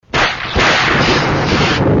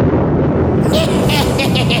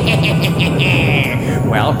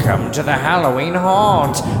Welcome to the Halloween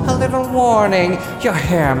haunt. A little warning, your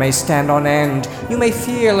hair may stand on end. You may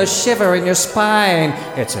feel a shiver in your spine.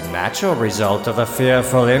 It's a natural result of the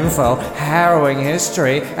fearful info, harrowing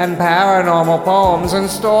history, and paranormal poems and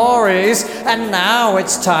stories. And now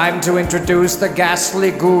it's time to introduce the ghastly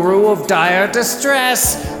guru of dire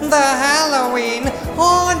distress, the Halloween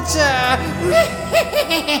Haunter.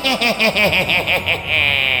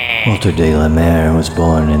 Walter de la Mare was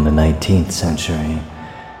born in the 19th century,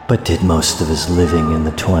 but did most of his living in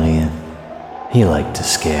the 20th. He liked to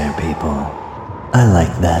scare people. I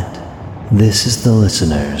like that. This is The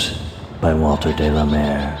Listeners by Walter de la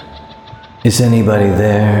Mare. "Is anybody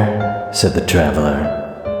there?" said the traveler,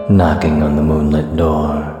 knocking on the moonlit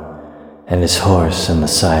door, and his horse in the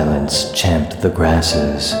silence champed the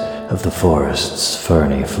grasses of the forest's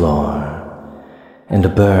ferny floor. And a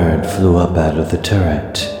bird flew up out of the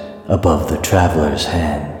turret above the traveler's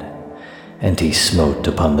head, and he smote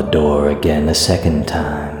upon the door again a second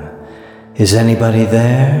time. "Is anybody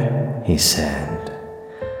there?" he said.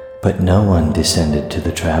 But no one descended to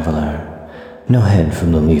the traveler. No head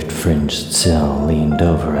from the leaf-fringed sill leaned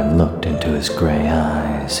over and looked into his gray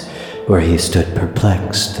eyes, where he stood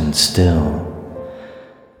perplexed and still.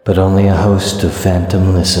 But only a host of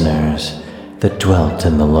phantom listeners that dwelt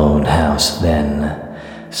in the lone house then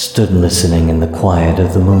stood listening in the quiet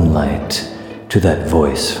of the moonlight to that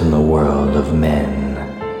voice from the world of men,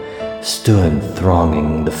 stood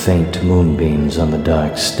thronging the faint moonbeams on the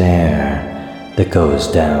dark stair that goes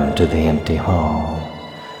down to the empty hall,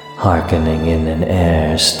 hearkening in an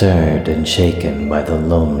air stirred and shaken by the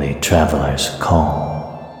lonely traveler's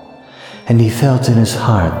call. And he felt in his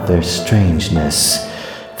heart their strangeness,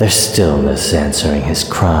 their stillness answering his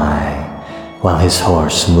cry, while his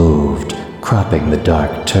horse moved, cropping the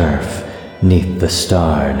dark turf neath the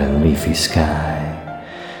starred and leafy sky.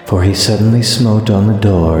 For he suddenly smote on the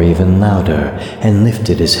door even louder and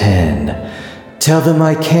lifted his head. "Tell them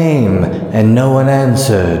I came, and no one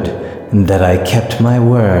answered, and that I kept my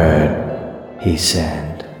word," he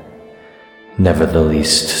said. Never the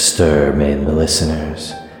least stir made the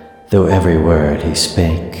listeners, though every word he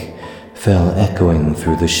spake fell echoing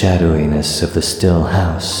through the shadowiness of the still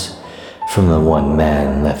house from the one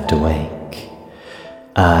man left awake.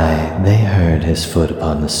 Aye, they heard his foot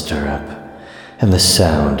upon the stirrup, and the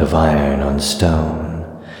sound of iron on stone,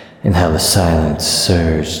 and how the silence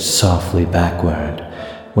surged softly backward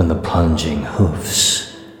when the plunging hoofs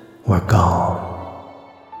were gone.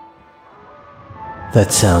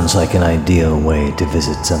 That sounds like an ideal way to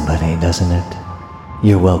visit somebody, doesn't it?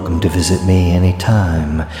 You're welcome to visit me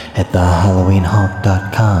anytime at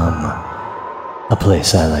thehalloweenhaunt.com, a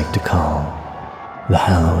place I like to call the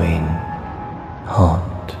Halloween Haunt.